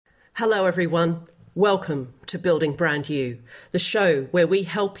Hello everyone, welcome to Building Brand You, the show where we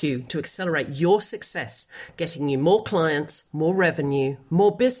help you to accelerate your success, getting you more clients, more revenue,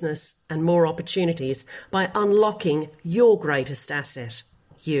 more business and more opportunities by unlocking your greatest asset,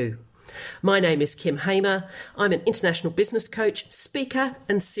 you. My name is Kim Hamer. I'm an international business coach, speaker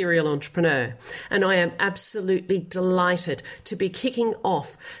and serial entrepreneur, and I am absolutely delighted to be kicking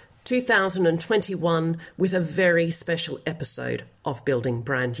off 2021 with a very special episode of Building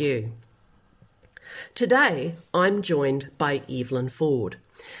Brand You. Today, I'm joined by Evelyn Forde.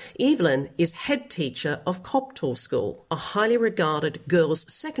 Evelyn is head teacher of Copthall School, a highly regarded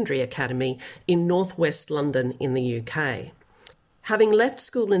girls' secondary academy in northwest London in the UK. Having left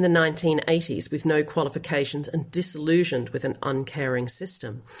school in the 1980s with no qualifications and disillusioned with an uncaring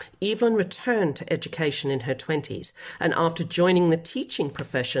system, Evelyn returned to education in her 20s and after joining the teaching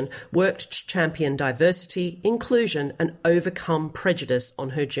profession worked to champion diversity, inclusion and overcome prejudice on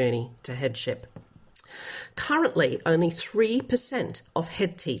her journey to headship. Currently, only 3% of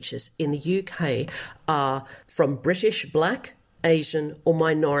head teachers in the UK are from British, Black, Asian or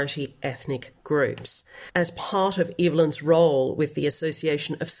minority ethnic groups. As part of Evelyn's role with the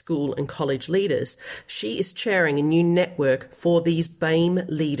Association of School and College Leaders, she is chairing a new network for these BAME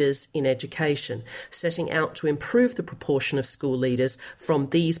leaders in education, setting out to improve the proportion of school leaders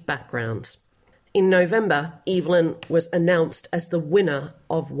from these backgrounds. In November, Evelyn was announced as the winner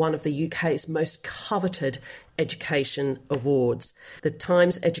of one of the UK's most coveted education awards, the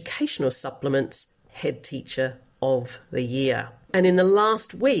Times Educational Supplement's Head Teacher of the Year. And in the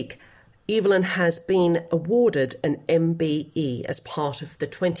last week, Evelyn has been awarded an MBE as part of the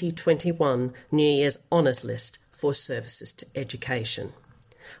 2021 New Year's Honours List for services to education.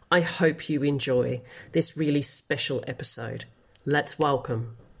 I hope you enjoy this really special episode. Let's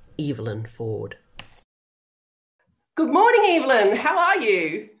welcome Evelyn Forde. Good morning, Evelyn. How are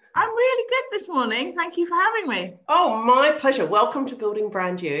you? I'm really good this morning. Thank you for having me. Oh, my pleasure. Welcome to Building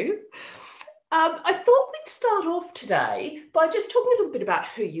Brand You. I thought we'd start off today by just talking a little bit about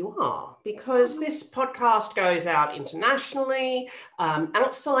who you are, because this podcast goes out internationally,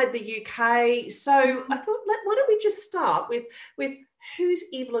 outside the UK. So I thought, why don't we just start with who's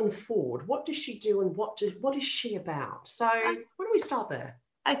Evelyn Forde? What does she do and what is she about? So why don't we start there?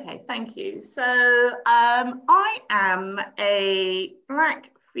 Okay, thank you. So I am a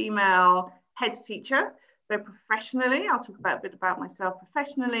Black female head teacher. So professionally, I'll talk a bit about myself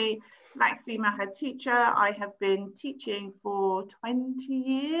professionally. Black female head teacher. I have been teaching for 20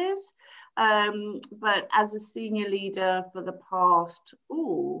 years, but as a senior leader for the past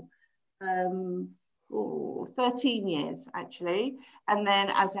 13 years actually, and then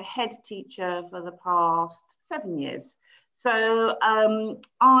as a head teacher for the past 7 years. So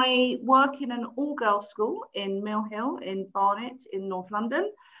I work in an all-girls school in Mill Hill in Barnet in North London,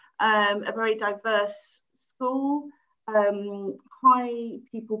 a very diverse school. High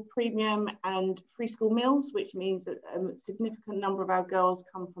people premium and free school meals, which means that a significant number of our girls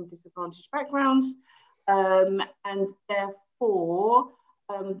come from disadvantaged backgrounds, and therefore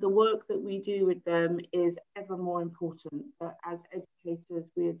the work that we do with them is ever more important. But as educators,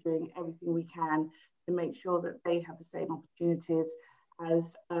 we are doing everything we can to make sure that they have the same opportunities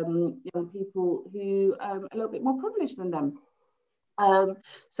as young people who are a little bit more privileged than them.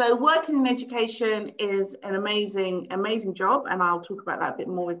 So working in education is an amazing job, and I'll talk about that a bit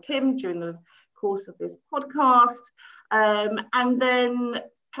more with Kim during the course of this podcast. And then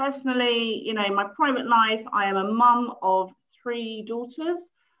personally, in my private life, I am a mum of 3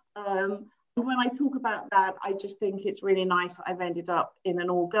 daughters. And when I talk about that, I just think it's really nice that I've ended up in an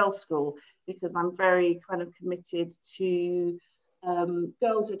all-girls school, because I'm very kind of committed to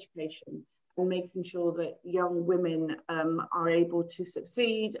girls' education and making sure that young women are able to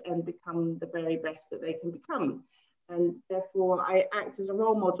succeed and become the very best that they can become. And therefore, I act as a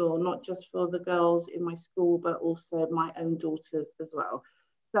role model, not just for the girls in my school, but also my own daughters as well.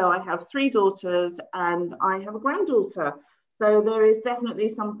 So I have 3 daughters and I have a granddaughter. So there is definitely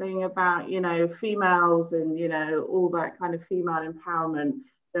something about, females and, all that kind of female empowerment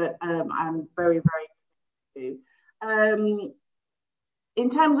that I'm very, very into. In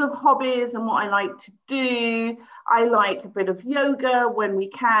terms of hobbies and what I like to do, I like a bit of yoga when we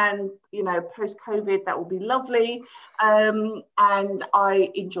can, post-COVID, that will be lovely. And I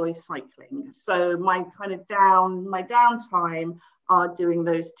enjoy cycling. So my downtime are doing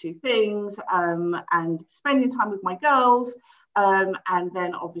those 2 things and spending time with my girls. And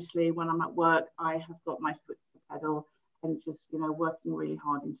then obviously when I'm at work, I have got my foot to the pedal and just, working really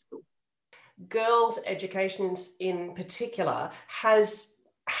hard in school. Girls' education in particular has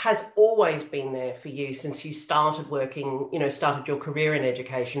has always been there for you since you started working, started your career in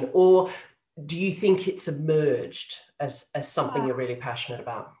education, or do you think it's emerged as something you're really passionate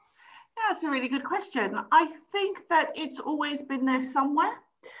about? Yeah, that's a really good question. I think that it's always been there somewhere.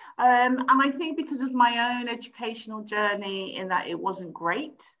 And I think because of my own educational journey, in that it wasn't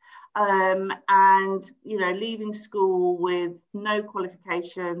great, and leaving school with no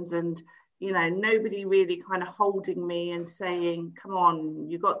qualifications, and nobody really kind of holding me and saying, come on,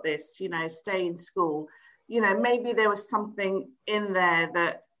 you got this, stay in school. Maybe there was something in there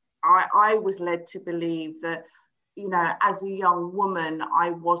that I was led to believe that, as a young woman, I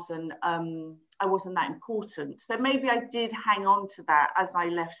wasn't that important. So maybe I did hang on to that as I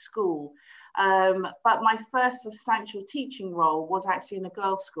left school. But my first substantial teaching role was actually in a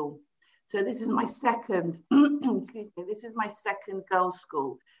girls' school. So this is my second, this is my second girls'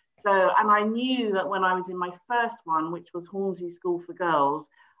 school. So, and I knew that when I was in my first one, which was Hornsey School for Girls,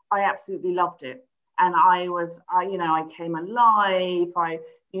 I absolutely loved it. And I came alive. I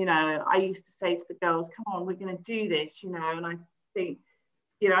used to say to the girls, come on, we're going to do this, and I think,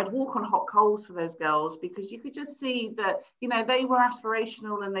 I'd walk on hot coals for those girls, because you could just see that, they were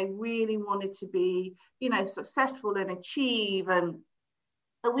aspirational and they really wanted to be, successful and achieve. And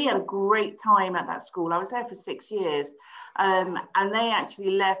we had a great time at that school. I was there for 6 years, and they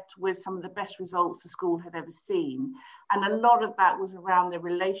actually left with some of the best results the school had ever seen. And a lot of that was around the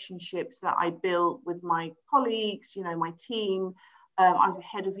relationships that I built with my colleagues, my team. I was a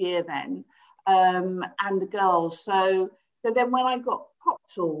head of year then, and the girls. So then when I got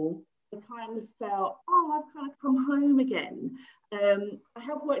Copthall, I kind of felt, I've kind of come home again. I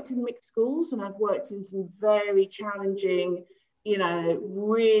have worked in mixed schools, and I've worked in some very challenging,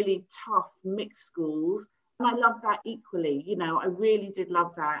 really tough mixed schools. And I love that equally. I really did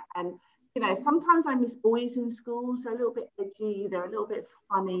love that. And, sometimes I miss boys in schools. They're a little bit edgy. They're a little bit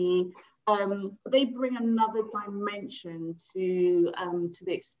funny. They bring another dimension to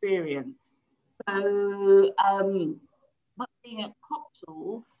the experience. So, but being at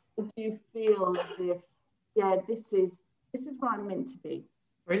Copthall, I do feel as if, this is where I'm meant to be.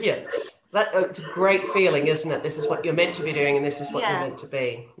 Brilliant. It's a great feeling, isn't it? This is what you're meant to be doing, and this is what you're meant to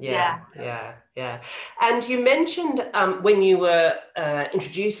be. Yeah. And you mentioned when you were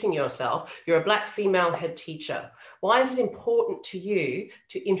introducing yourself, you're a Black female head teacher. Why is it important to you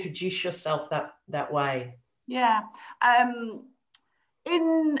to introduce yourself that way? Yeah.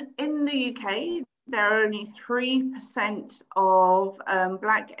 In the UK, there are only 3% of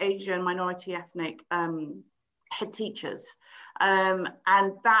Black, Asian, minority ethnic head teachers. And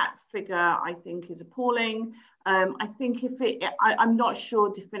that figure, I think, is appalling. I think I'm not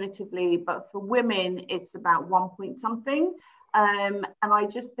sure definitively, but for women, it's about 1 point something. And I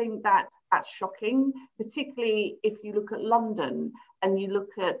just think that's shocking, particularly if you look at London and you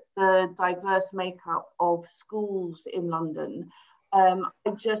look at the diverse makeup of schools in London. I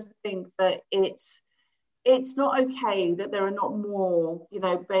just think that it's not okay that there are not more,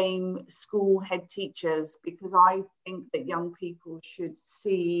 BAME school head teachers, because I think that young people should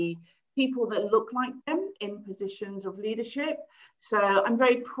see people that look like them in positions of leadership. So I'm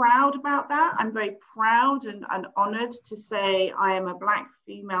very proud about that. I'm very proud and honoured to say I am a Black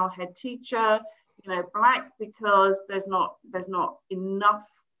female head teacher. Black because there's not enough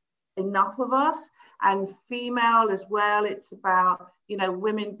of us, and female as well. It's about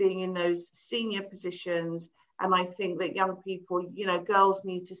women being in those senior positions, and I think that young people, girls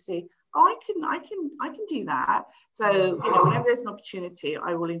need to see, I can do that. So whenever there's an opportunity,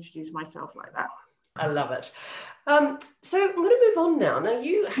 I will introduce myself like that. I love it. So I'm going to move on now. Now,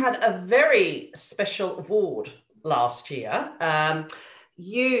 you had a very special award last year.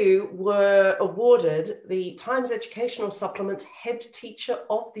 You were awarded the Times Educational Supplement's Head Teacher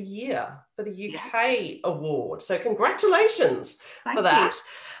of the Year for the UK award. So congratulations for that.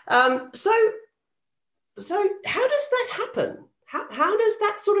 So how does that happen? How does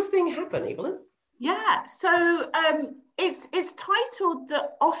that sort of thing happen, Evelyn? Yeah, so it's titled the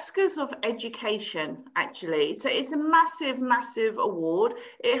Oscars of Education, actually. So it's a massive, massive award.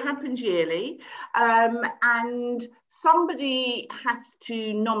 It happens yearly, and somebody has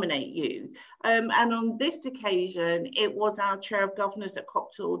to nominate you. And on this occasion, it was our Chair of Governors at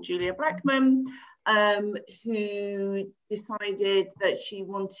Copthall, Julia Blackman, who decided that she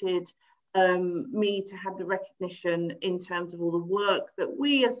wanted me to have the recognition in terms of all the work that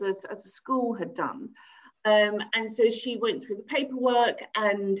we as a school had done. And so she went through the paperwork,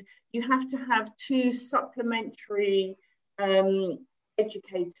 and you have to have 2 supplementary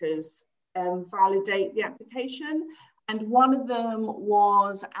educators validate the application. And one of them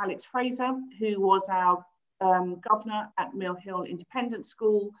was Alex Fraser, who was our governor at Mill Hill Independent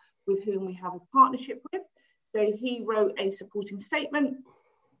School, with whom we have a partnership with. So he wrote a supporting statement,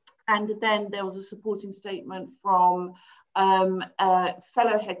 and then there was a supporting statement from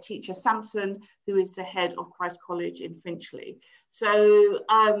fellow head teacher Samson, who is the head of Christ College in Finchley. So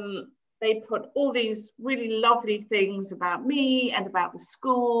they put all these really lovely things about me and about the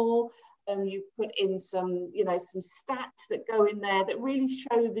school. You put in some, some stats that go in there that really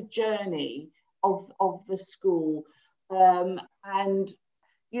show the journey of the school. And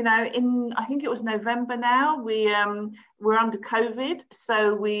I think it was November now, we're under COVID.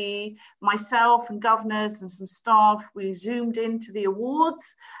 So myself and governors and some staff, we zoomed into the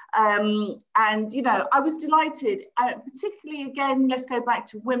awards. And, I was delighted, particularly again, let's go back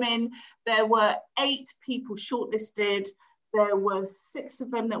to women. There were 8 people shortlisted. There were 6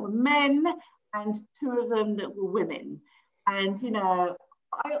 of them that were men and 2 of them that were women. And,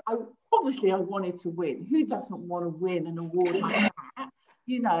 I obviously I wanted to win. Who doesn't want to win an award like that?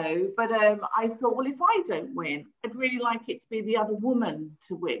 But I thought, well, if I don't win, I'd really like it to be the other woman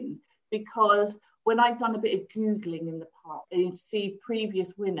to win, because when I'd done a bit of Googling in the past to see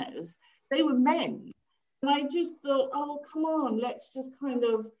previous winners, they were men. And I just thought, oh, come on, let's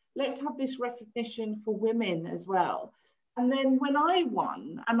have this recognition for women as well. And then when I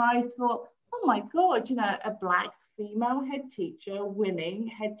won, and I thought, oh my God, a Black female head teacher winning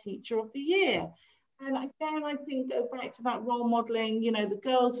head teacher of the year. And again, I think go back to that role modeling, the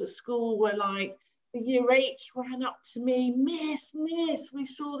girls at school were like, the year 8s ran up to me, Miss, we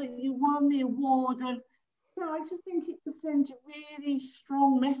saw that you won the award. And I just think it just sends a really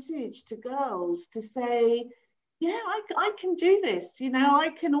strong message to girls to say, yeah, I can do this. I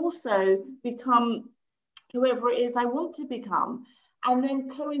can also become whoever it is I want to become. And then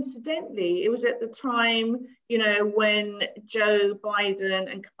coincidentally, it was at the time, when Joe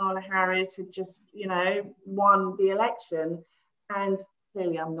Biden and Kamala Harris had just, won the election. And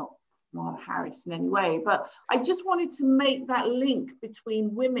clearly I'm not Kamala Harris in any way, but I just wanted to make that link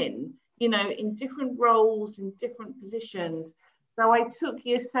between women, in different roles, in different positions. So I took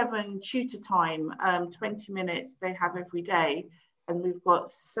year 7 tutor time, 20 minutes they have every day. And we've got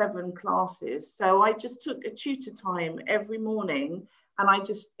 7 classes. So I just took a tutor time every morning, and I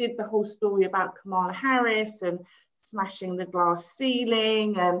just did the whole story about Kamala Harris and smashing the glass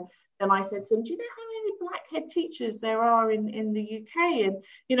ceiling. And then I said to them, do you know how many Black head teachers there are in the UK? And,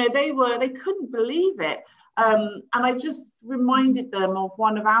 they couldn't believe it. And I just reminded them of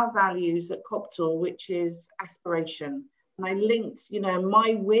one of our values at Coptal, which is aspiration. And I linked,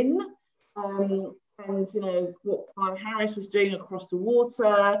 my win, and what Kamala Harris was doing across the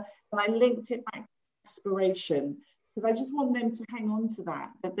water, and I linked it back to aspiration, because I just want them to hang on to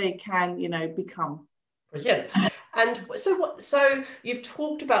that they can, become. Brilliant. And so you've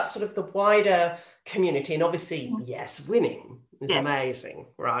talked about sort of the wider community, and obviously, yes, winning is amazing,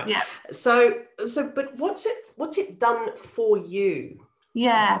 right? Yeah. So, but what's it done for you?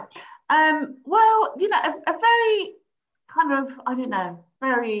 Yeah. Well, a very kind of,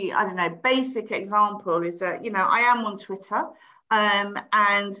 basic example is that, I am on Twitter, and,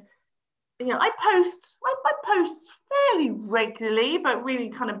 I post fairly regularly, but really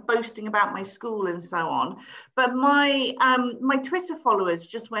kind of boasting about my school and so on. But my Twitter followers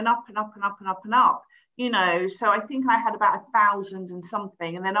just went up and up and up and up and up, so I think I had about 1,000 and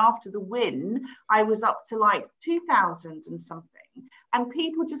something. And then after the win, I was up to like 2,000 and something. And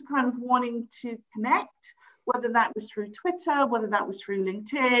people just kind of wanting to connect, whether that was through Twitter, whether that was through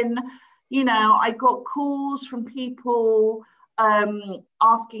LinkedIn. I got calls from people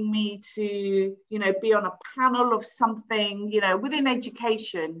asking me to, be on a panel of something, within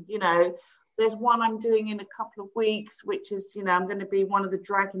education. There's one I'm doing in a couple of weeks, which is, I'm going to be one of the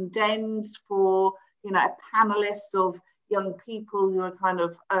Dragon Dens for, a panelist of young people who are kind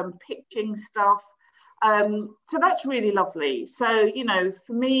of pitching stuff. So that's really lovely. So,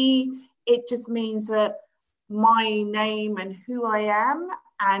 for me, it just means that my name and who I am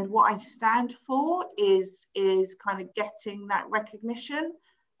and what I stand for is kind of getting that recognition.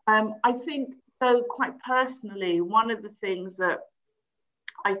 I think, though, quite personally, one of the things that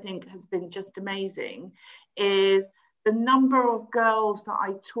I think has been just amazing is the number of girls that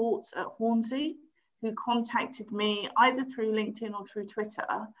I taught at Hornsey who contacted me either through LinkedIn or through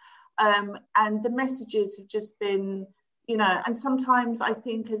Twitter. And the messages have just been, and sometimes I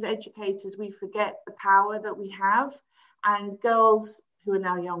think as educators, we forget the power that we have. And girls who are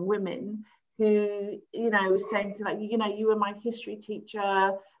now young women who, saying to you were my history teacher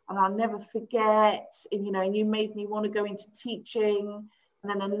and I'll never forget, and you made me want to go into teaching. And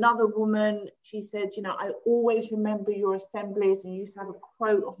then another woman, she said, you know, I always remember your assemblies, and you used to have a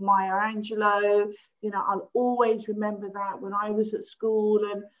quote of Maya Angelou. You know, I'll always remember that when I was at school.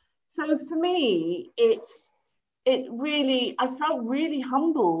 And so for me, I felt really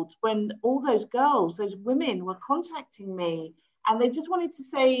humbled when all those girls, those women were contacting me, and they just wanted to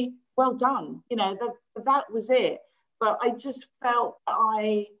say, well done, you know, that was it. But I just felt that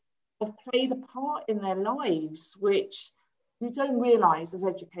I have played a part in their lives, which you don't realize as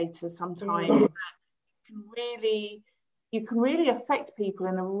educators sometimes, that you can really affect people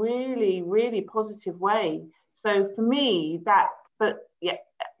in a really, really positive way. So for me, yeah,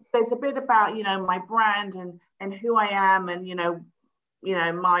 there's a bit about, you know, my brand and who I am, and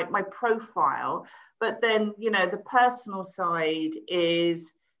my profile, but then, you know, the personal side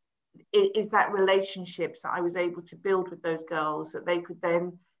is that relationships that I was able to build with those girls, that they could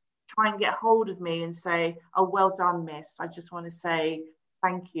then try and get hold of me and say, oh, well done, miss, I just want to say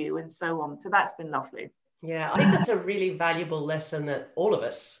thank you, and so on. So that's been lovely. Yeah, I think that's a really valuable lesson that all of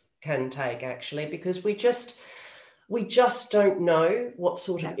us can take, actually, because we just don't know what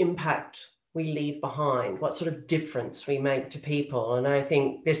sort of impact we leave behind, what sort of difference we make to people. And I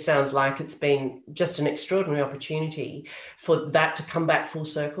think this sounds like it's been just an extraordinary opportunity for that to come back full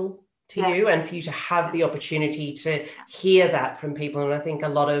circle to you, and for you to have the opportunity to hear that from people. And I think a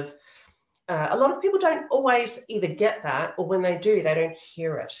lot of people don't always either get that, or when they do, they don't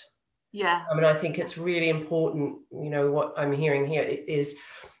hear it. Yeah. I mean, I think it's really important, you know, what I'm hearing here is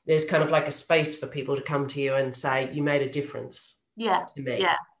there's kind of like a space for people to come to you and say, you made a difference to me.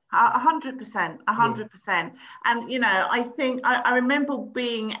 Yeah. 100%. And, you know, I think I remember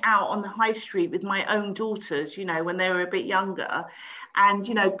being out on the high street with my own daughters, you know, when they were a bit younger, and,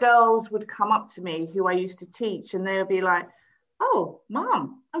 you know, girls would come up to me who I used to teach, and they would be like, oh,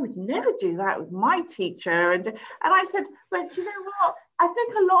 Mum, I would never do that with my teacher. And I said, but do you know what? I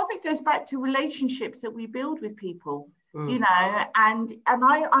think a lot of it goes back to relationships that we build with people. You know, and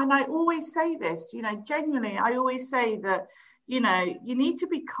I always say this, you know, genuinely, I always say that, you know, you need to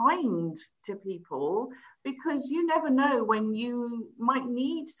be kind to people, because you never know when you might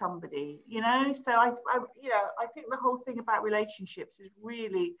need somebody, you know. So I think the whole thing about relationships is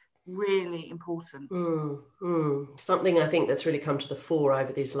really, really important. Something I think that's really come to the fore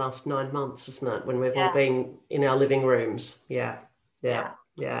over these last 9 months, isn't it? When we've all been in our living rooms. Yeah.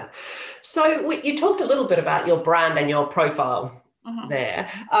 So you talked a little bit about your brand and your profile there.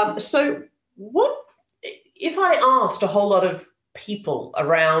 So what, if I asked a whole lot of people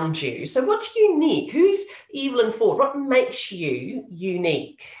around you, so what's unique? Who's Evelyn Forde? What makes you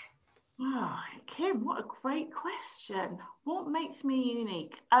unique? Oh, Kim, what a great question. What makes me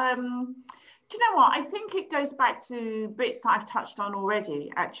unique? Do you know what? I think it goes back to bits that I've touched on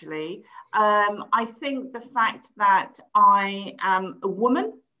already, actually. I think the fact that I am a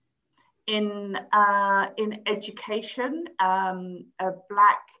woman in education, a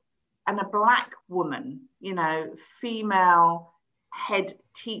black woman, you know, female head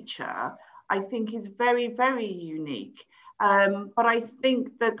teacher, I think is very, very unique. But I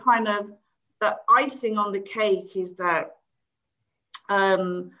think the icing on the cake is that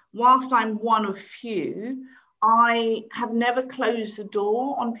whilst I'm one of few, I have never closed the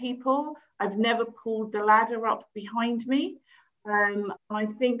door on people. I've never pulled the ladder up behind me. I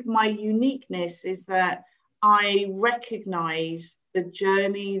think my uniqueness is that I recognize the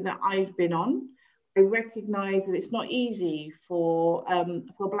journey that I've been on. I recognize that it's not easy for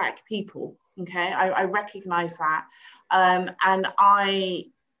Black people. Okay, I recognize that, and I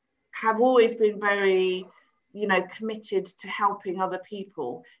have always been very, you know, committed to helping other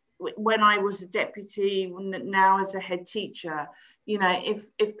people. When I was a deputy, now as a head teacher, you know,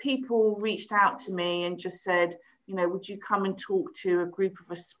 if people reached out to me and just said, you know, would you come and talk to a group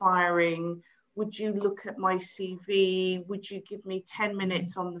of aspiring? Would you look at my CV? Would you give me 10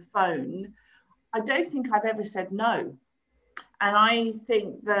 minutes on the phone? I don't think I've ever said no. And I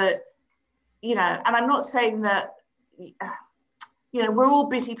think that, you know, and I'm not saying that, you know, we're all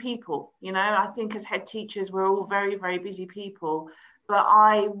busy people, you know. I think as head teachers, we're all very, very busy people. But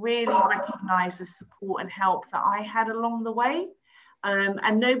I really recognise the support and help that I had along the way.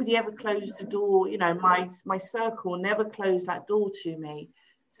 And nobody ever closed the door, you know, my circle never closed that door to me.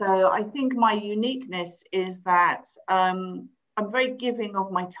 So I think my uniqueness is that I'm very giving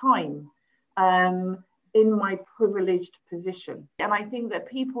of my time in my privileged position. And I think that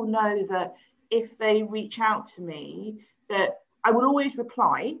people know that if they reach out to me, that I will always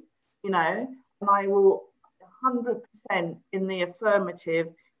reply, you know, and I will 100% in the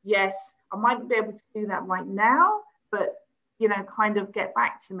affirmative. Yes, I might be able to do that right now, but, you know, kind of get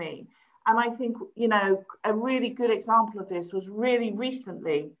back to me. And I think, you know, a really good example of this was really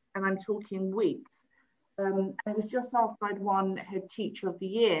recently, and I'm talking weeks. It was just after I'd won Head Teacher of the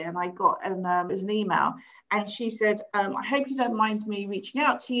Year, and I got it was an email, and she said, I hope you don't mind me reaching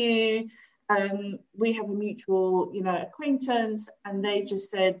out to you. We have a mutual, you know, acquaintance, and they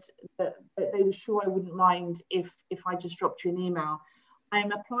just said that they were sure I wouldn't mind if I just dropped you an email.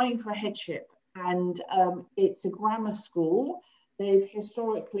 I'm applying for a headship, and it's a grammar school. They've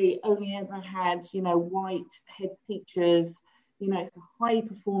historically only ever had, you know, white head teachers. You know, it's a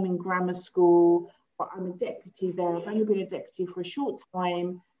high-performing grammar school, but I'm a deputy there. I've only been a deputy for a short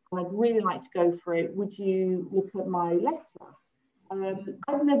time, and I'd really like to go for it. Would you look at my letter?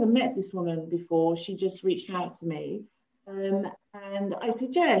 I've never met this woman before. She just reached out to me. And I said,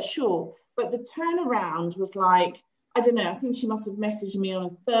 yeah, sure. But the turnaround was like, I don't know, I think she must have messaged me on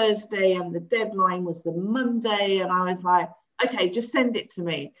a Thursday and the deadline was the Monday. And I was like, okay, just send it to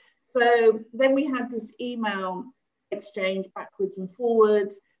me. So then we had this email exchange backwards and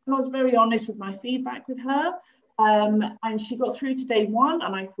forwards. And I was very honest with my feedback with her. And she got through to day one.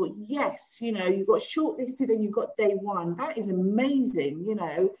 And I thought, yes, you know, you got shortlisted and you got day one. That is amazing, you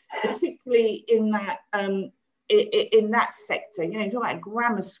know, particularly in that sector, you know, you're talking about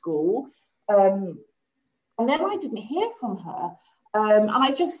grammar school. And then I didn't hear from her. And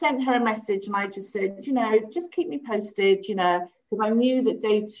I just sent her a message and I just said, you know, just keep me posted, you know, because I knew that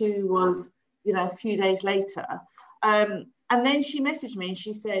day two was, you know, a few days later. And then she messaged me and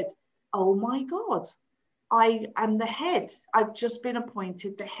she said, oh my God, I am the head. I've just been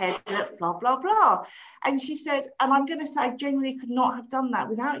appointed the head at blah, blah, blah. And she said, and I'm going to say, I genuinely could not have done that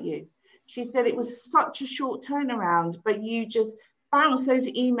without you. She said it was such a short turnaround, but you just bounced those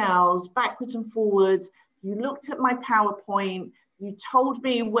emails backwards and forwards. You looked at my PowerPoint. You told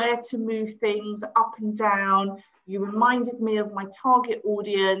me where to move things up and down. You reminded me of my target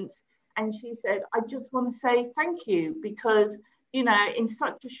audience. And she said, I just want to say thank you because, you know, in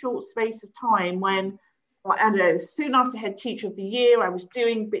such a short space of time when, I don't know, soon after Head Teacher of the Year, I was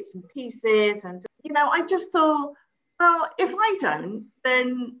doing bits and pieces. And, you know, I just thought, well, if I don't,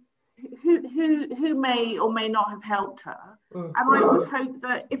 then who may or may not have helped her. And I would hope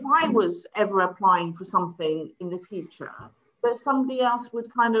that if I was ever applying for something in the future, that somebody else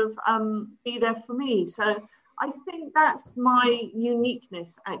would kind of be there for me. So I think that's my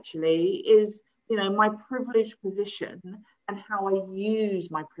uniqueness, actually, is, you know, my privileged position and how I use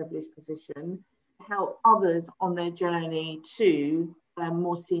my privileged position to help others on their journey to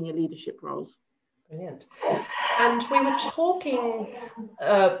more senior leadership roles. Brilliant. And we were talking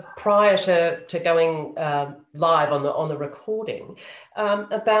prior to going live on the recording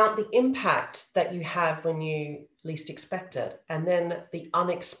about the impact that you have when you least expect it, and then the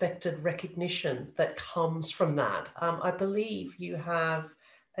unexpected recognition that comes from that. I believe you have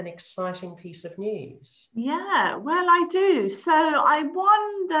an exciting piece of news. Yeah, well, I do. So I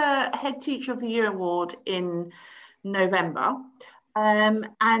won the Head Teacher of the Year award in November. And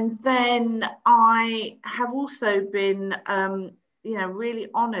then I have also been, you know, really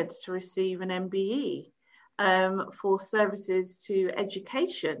honoured to receive an MBE for services to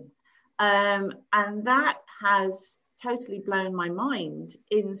education. And that has totally blown my mind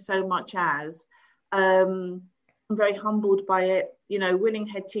in so much as I'm very humbled by it. You know, winning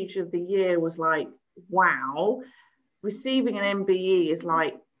Head Teacher of the Year was like, wow. Receiving an MBE is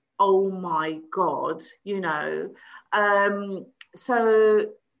like, oh my God, you know. So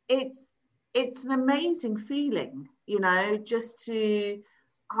it's an amazing feeling, you know, just to,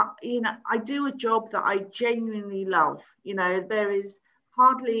 you know, I do a job that I genuinely love. You know, there is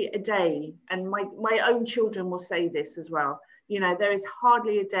hardly a day, and my own children will say this as well, you know, there is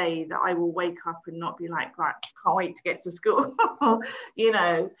hardly a day that I will wake up and not be like, right, can't wait to get to school, you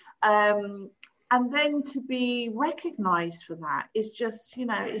know. And then to be recognised for that is just, you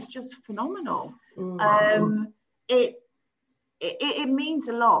know, it's just phenomenal. It means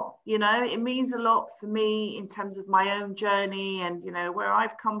a lot, you know, it means a lot for me in terms of my own journey and, you know, where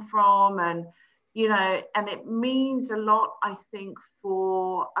I've come from and, you know, and it means a lot, I think,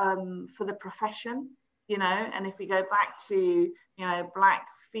 for the profession, you know, and if we go back to, you know, Black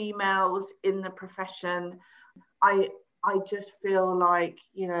females in the profession, I just feel like,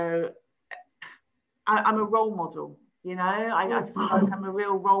 you know, I'm a role model, you know, I feel like I'm a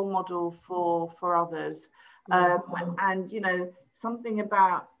real role model for others. And, you know, something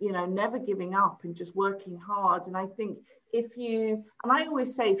about, you know, never giving up and just working hard. And I think and I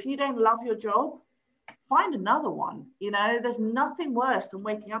always say, if you don't love your job, find another one. You know, there's nothing worse than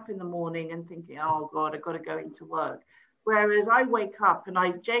waking up in the morning and thinking, oh God, I've got to go into work. Whereas I wake up and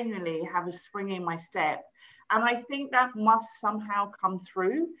I genuinely have a spring in my step. And I think that must somehow come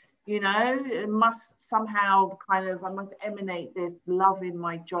through It must somehow I must emanate this love in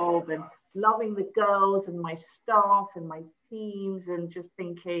my job and loving the girls and my staff and my teams and just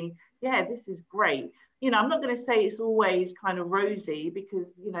thinking, yeah, this is great. I'm not going to say it's always kind of rosy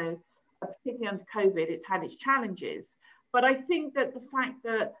because, particularly under COVID, it's had its challenges. But I think that the fact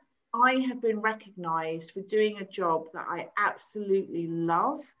that I have been recognised for doing a job that I absolutely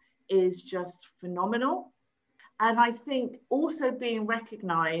love is just phenomenal. And I think also being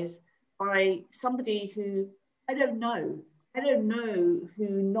recognised by somebody who I don't know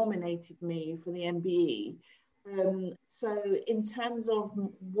who nominated me for the MBE. So in terms of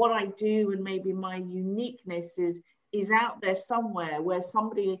what I do and maybe my uniqueness is out there somewhere where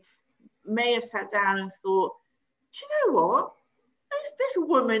somebody may have sat down and thought, do you know what? This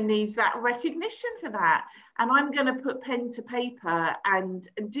woman needs that recognition for that. And I'm going to put pen to paper and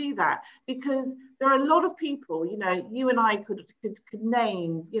do that, because there are a lot of people, you and I could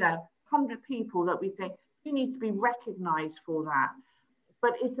name, 100 people that we think you need to be recognized for that.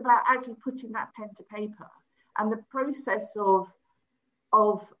 But it's about actually putting that pen to paper. And the process of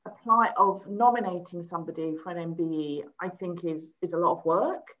nominating somebody for an MBE, I think is a lot of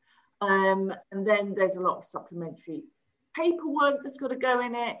work. And then there's a lot of supplementary paperwork that's got to go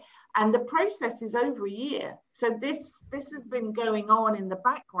in it, and the process is over a year. So this has been going on in the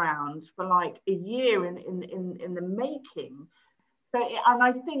background for like a year in the making. So and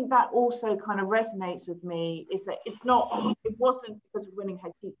I think that also kind of resonates with me, is that it wasn't because of winning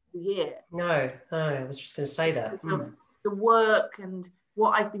Head Teacher of the Year. No, I was just going to say that. The work and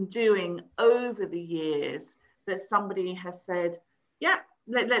what I've been doing over the years, that somebody has said, yeah,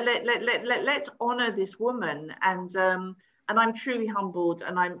 let's honor this woman, and I'm truly humbled,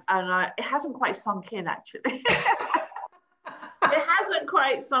 and it hasn't quite sunk in actually. It hasn't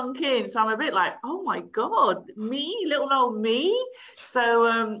quite sunk in, so I'm a bit like, oh my god, me, little old me.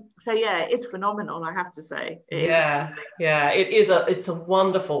 So yeah, it's phenomenal, I have to say. It's a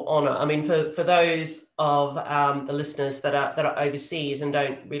wonderful honor. I mean, for those of the listeners that are overseas and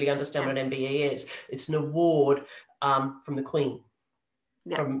don't really understand what an MBE is, it's an award from the Queen.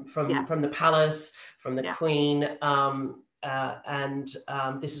 From the palace, from the Queen, and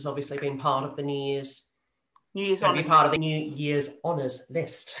this has obviously been part of the New Year's honours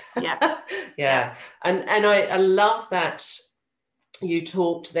list. Yeah. And I love that you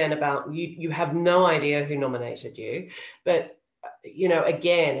talked then about you have no idea who nominated you, but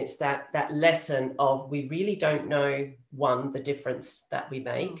again, it's that lesson of we really don't know, one, the difference that we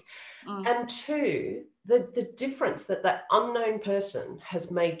make, and two, the difference that unknown person has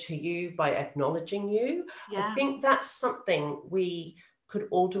made to you by acknowledging you. I think that's something we could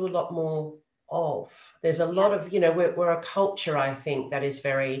all do a lot more of. There's a lot of, we're a culture, I think, that is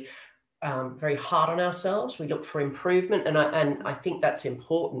very very hard on ourselves. We look for improvement, and I think that's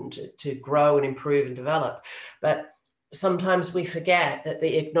important to grow and improve and develop. But sometimes we forget that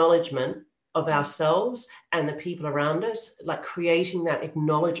the acknowledgement of ourselves and the people around us, like creating that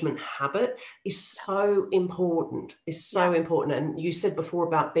acknowledgement habit, is so important. And you said before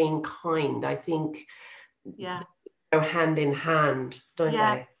about being kind. I think go hand in hand, don't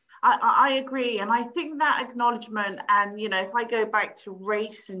they? I agree. And I think that acknowledgement, and, if I go back to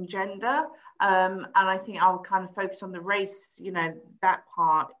race and gender, and I think I'll kind of focus on the race, that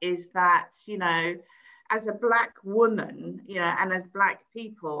part is that, as a Black woman, and as Black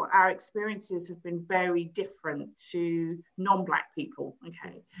people, our experiences have been very different to non-Black people.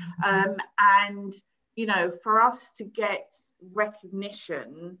 Okay. And, for us to get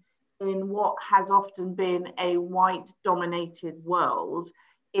recognition in what has often been a white dominated world,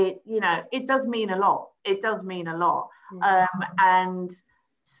 it does mean a lot. And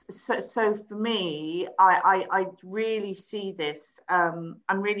so for me, I really see this. I'm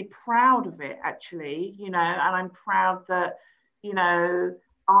really proud of it, actually, and I'm proud that,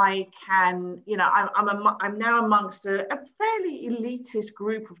 I can, I'm now amongst a fairly elitist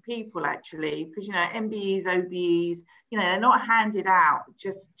group of people, actually, because, MBEs, OBEs, they're not handed out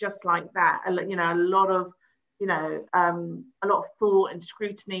just like that. A lot of thought and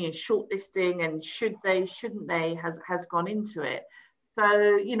scrutiny and shortlisting and should they, shouldn't they has gone into it. So,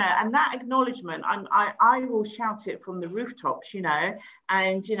 and that acknowledgement, I will shout it from the rooftops, and,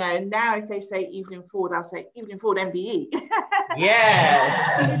 now if they say Evelyn Forde, I'll say Evelyn Forde MBE. Yes.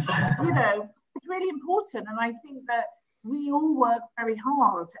 It's really important. And I think that we all work very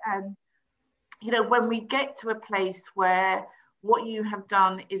hard. And, when we get to a place where what you have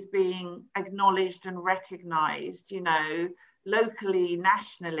done is being acknowledged and recognized, locally,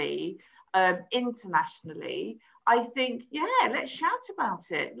 nationally, internationally, I think, let's shout about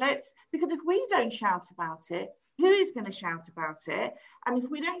it. Because if we don't shout about it, who is going to shout about it? And if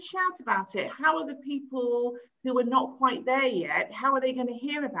we don't shout about it, how are the people who are not quite there yet, how are they going to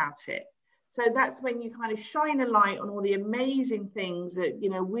hear about it? So that's when you kind of shine a light on all the amazing things that,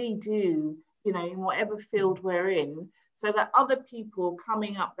 we do, in whatever field we're in, so that other people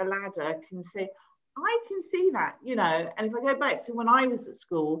coming up the ladder can say, I can see that, and if I go back to when I was at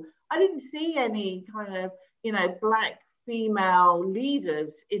school, I didn't see any kind of, Black female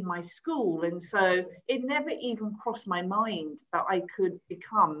leaders in my school. And so it never even crossed my mind that I could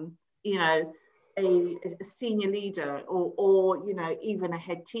become, a senior leader or even a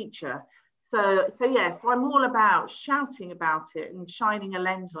head teacher. So I'm all about shouting about it and shining a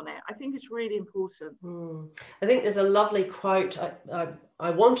lens on it. I think it's really important. I think there's a lovely quote. I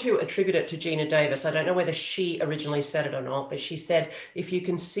want to attribute it to Gina Davis. I don't know whether she originally said it or not, but she said, if you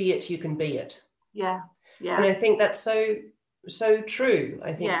can see it, you can be it. Yeah. And I think that's so true.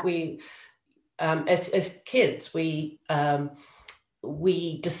 I think we, as kids, we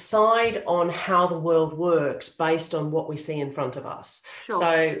decide on how the world works based on what we see in front of us. Sure.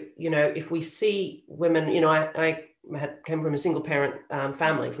 So, if we see women, I came from a single parent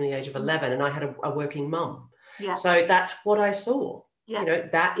family from the age of 11, and I had a working mum. Yeah. So that's what I saw. Yeah.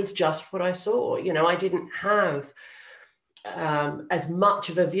 That is just what I saw. I didn't have as much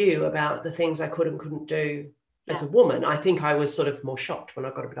of a view about the things I could and couldn't do as a woman. I think I was sort of more shocked when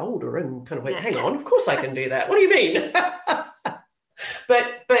I got a bit older and kind of went, hang on, of course I can do that. What do you mean?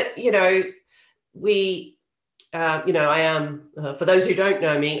 But we, I am, for those who don't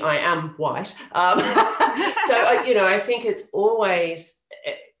know me, I am white. So, I think it's always,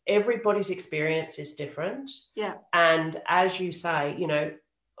 everybody's experience is different. Yeah. And as you say,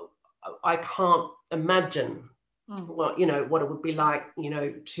 I can't imagine what it would be like,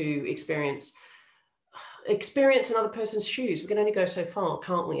 to experience another person's shoes. We can only go so far,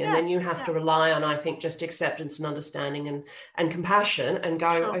 can't we? And then you have to rely on, I think, just acceptance and understanding and compassion, and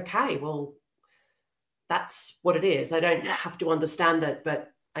go, okay, well, that's what it is. I don't have to understand it,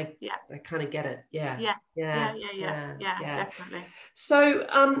 but I kind of get it. Yeah, definitely. So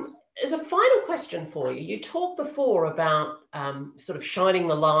as a final question for you, you talked before about sort of shining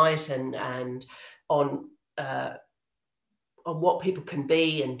the light and on what people can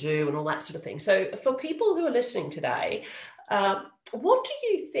be and do and all that sort of thing. So for people who are listening today, what do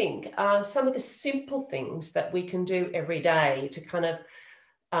you think are some of the simple things that we can do every day to kind of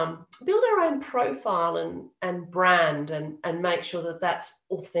build our own profile and brand and make sure that that's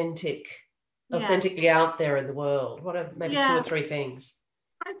authentically out there in the world? What are maybe 2 or 3 things?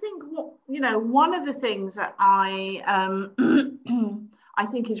 I think one of the things that I I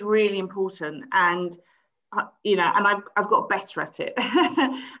think is really important, and and I've got better at it.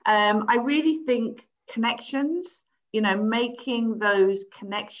 I really think connections, making those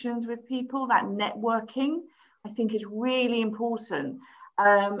connections with people, that networking, I think is really important.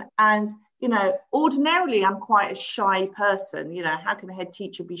 And ordinarily I'm quite a shy person. How can a head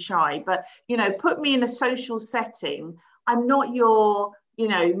teacher be shy? But put me in a social setting, I'm not your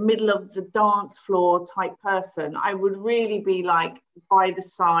middle of the dance floor type person. I would really be like by the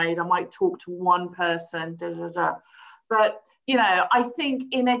side. I might talk to one person, But, I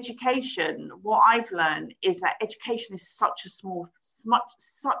think in education, what I've learned is that education is such a small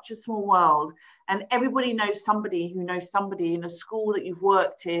world. And everybody knows somebody who knows somebody in a school that you've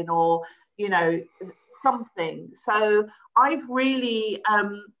worked in, or, something. So I've really,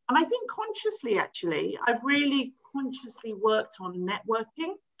 and I think consciously, actually, I've really consciously worked on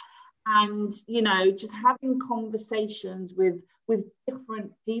networking and just having conversations with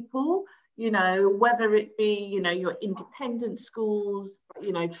different people, whether it be your independent schools,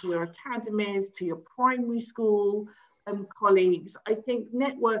 to your academies, to your primary school colleagues. I think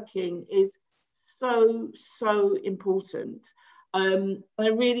networking is so important. A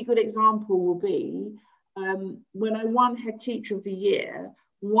really good example will be when I won Head Teacher of the Year.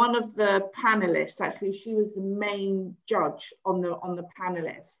 One of the panelists, actually, she was the main judge on the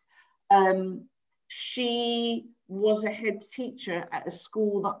panelists. She was a head teacher at a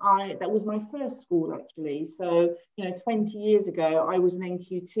school that was my first school, actually. So, 20 years ago, I was an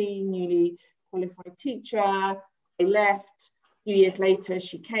NQT, newly qualified teacher. I left. A few years later,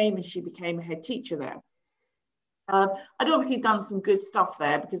 she came and she became a head teacher there. I'd obviously done some good stuff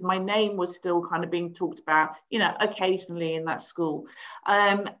there because my name was still kind of being talked about, occasionally in that school.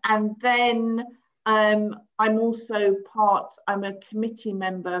 And then I'm a committee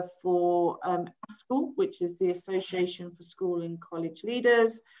member for ASCL, which is the Association for School and College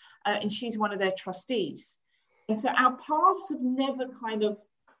Leaders, and she's one of their trustees. And so our paths have never kind of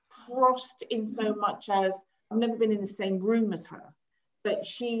crossed in so much as I've never been in the same room as her. but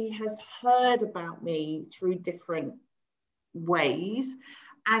she has heard about me through different ways.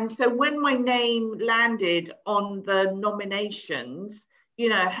 And so when my name landed on the nominations, you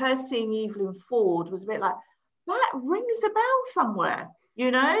know, her seeing Evelyn Forde was a bit like, that rings a bell somewhere,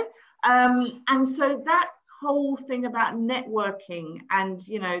 you know? And so that whole thing about networking and,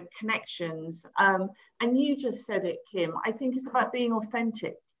 you know, connections, and you just said it, Kim, I think it's about being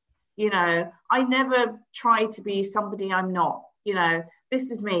authentic. You know, I never try to be somebody I'm not, you know, this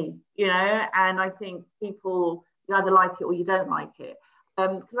is me, you know, and I think people, you either like it or you don't like it.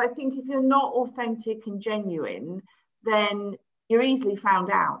 Because I think if you're not authentic and genuine, then you're easily found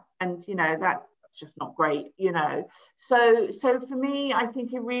out. And, you know, that's just not great, you know. So for me, I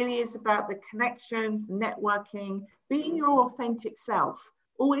think it really is about the connections, networking, being your authentic self,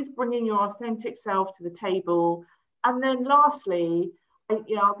 always bringing your authentic self to the table. And then lastly,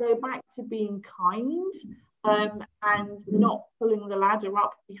 you know, I'll go back to being kind, and not pulling the ladder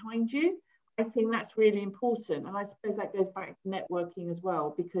up behind you. I think that's really important. And I suppose that goes back to networking as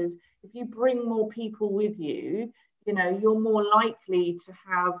well, because if you bring more people with you, you know, you're more likely to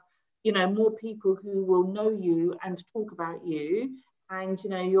have, you know, more people who will know you and talk about you. And, you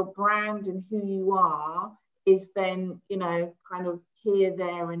know, your brand and who you are is then, you know, kind of here,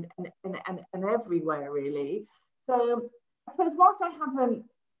 there, and everywhere, really. So I suppose whilst I haven't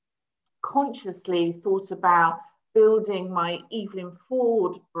consciously thought about building my Evelyn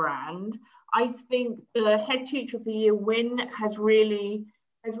Forde brand, I think the Head Teacher of the Year win has really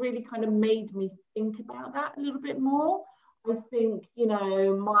kind of made me think about that a little bit more. I think, you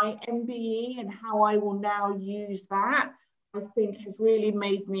know, my MBE and how I will now use that, I think has really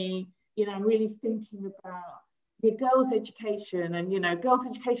made me, you know, really thinking about your girls' education and, you know, girls'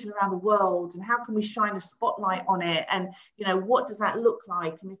 education around the world, and how can we shine a spotlight on it, and, you know, what does that look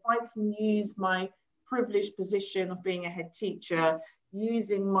like? And if I can use my privileged position of being a head teacher,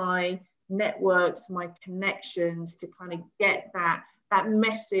 using my networks, my connections to kind of get that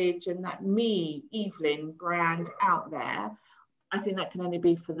message and that me, Evelyn brand out there, I think that can only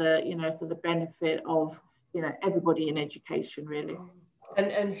be for the, you know, for the benefit of, you know, everybody in education, really.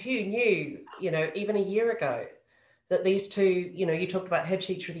 And who knew, you know, even a year ago, that these two, you know, you talked about Head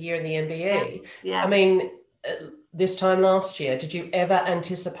Teacher of the Year and the MBE. Yeah. I mean, this time last year, did you ever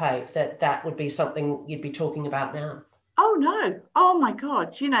anticipate that that would be something you'd be talking about now? Oh, no. Oh, my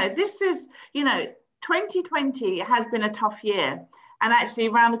God. You know, this is, you know, 2020 has been a tough year. And actually,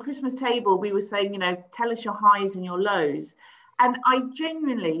 around the Christmas table, we were saying, you know, tell us your highs and your lows. And I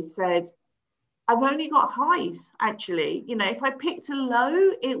genuinely said, I've only got highs, actually. You know, if I picked a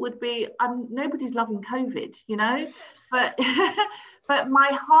low, it would be, nobody's loving COVID, you know. But but my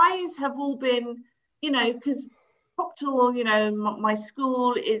highs have all been, you know, because Proctor, you know, my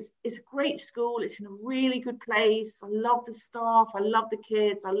school is a great school. It's in a really good place. I love the staff. I love the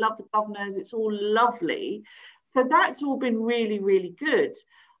kids. I love the governors. It's all lovely. So that's all been really, really good.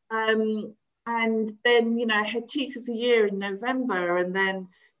 And then, you know, Head Teacher of the Year in November, and then,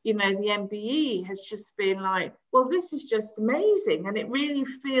 you know, the MBE has just been like, well, this is just amazing. And it really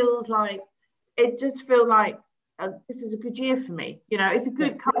feels like, this is a good year for me. You know, it's a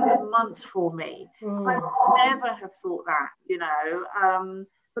good couple of months for me. I would never have thought that, you know.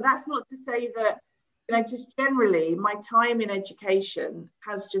 But that's not to say that, you know, just generally my time in education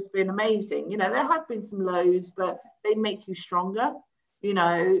has just been amazing. You know, there have been some lows, but they make you stronger, you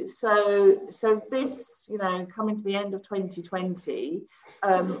know. So this, you know, coming to the end of 2020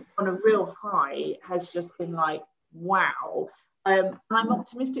 on a real high has just been like, wow. And I'm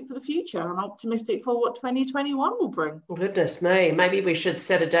optimistic for the future. I'm optimistic for what 2021 will bring. Goodness me. Maybe we should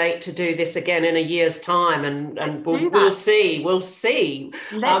set a date to do this again in a year's time, and we'll see. We'll see.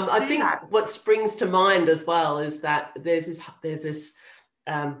 I think what springs to mind as well is that there's this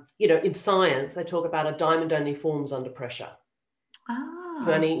you know, in science, they talk about a diamond only forms under pressure.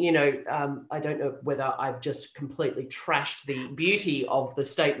 Honey, you know, I don't know whether I've just completely trashed the beauty of the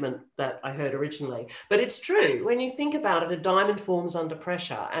statement that I heard originally, but it's true. When you think about it, a diamond forms under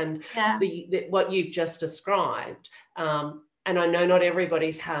pressure, and what you've just described, and I know not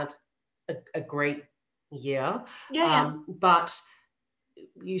everybody's had a great year, but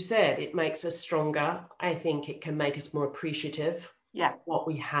you said it makes us stronger. I think it can make us more appreciative of what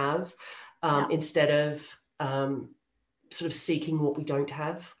we have, instead of sort of seeking what we don't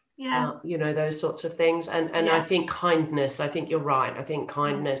have, you know, those sorts of things. And I think kindness, I think you're right. I think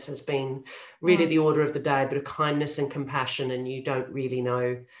kindness has been really the order of the day, but of kindness and compassion, and you don't really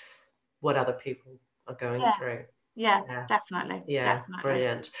know what other people are going through. Yeah, definitely. Yeah, definitely.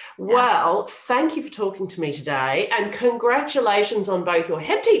 Brilliant. Well, thank you for talking to me today, and congratulations on both your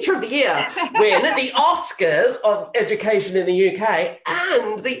Head Teacher of the Year win at the Oscars of Education in the UK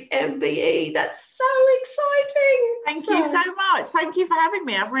and the MBE. That's so exciting. Thank you so much. Thank you for having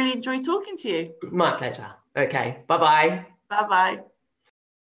me. I've really enjoyed talking to you. My pleasure. Okay, bye-bye. Bye-bye.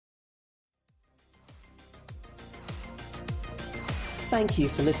 Thank you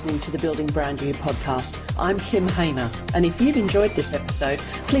for listening to the Building Brand New podcast. I'm Kim Hayner, and if you've enjoyed this episode,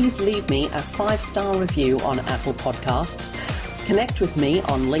 please leave me a 5-star review on Apple Podcasts. Connect with me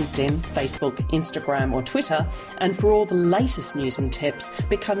on LinkedIn, Facebook, Instagram or Twitter, and for all the latest news and tips,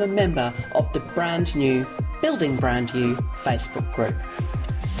 become a member of the brand new Building Brand New Facebook group.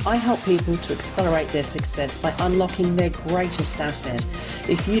 I help people to accelerate their success by unlocking their greatest asset.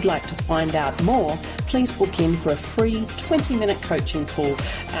 If you'd like to find out more, please book in for a free 20-minute coaching call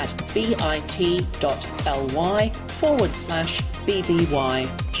at bit.ly/BBY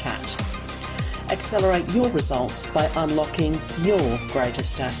chat. Accelerate your results by unlocking your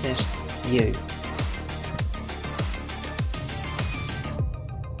greatest asset, you.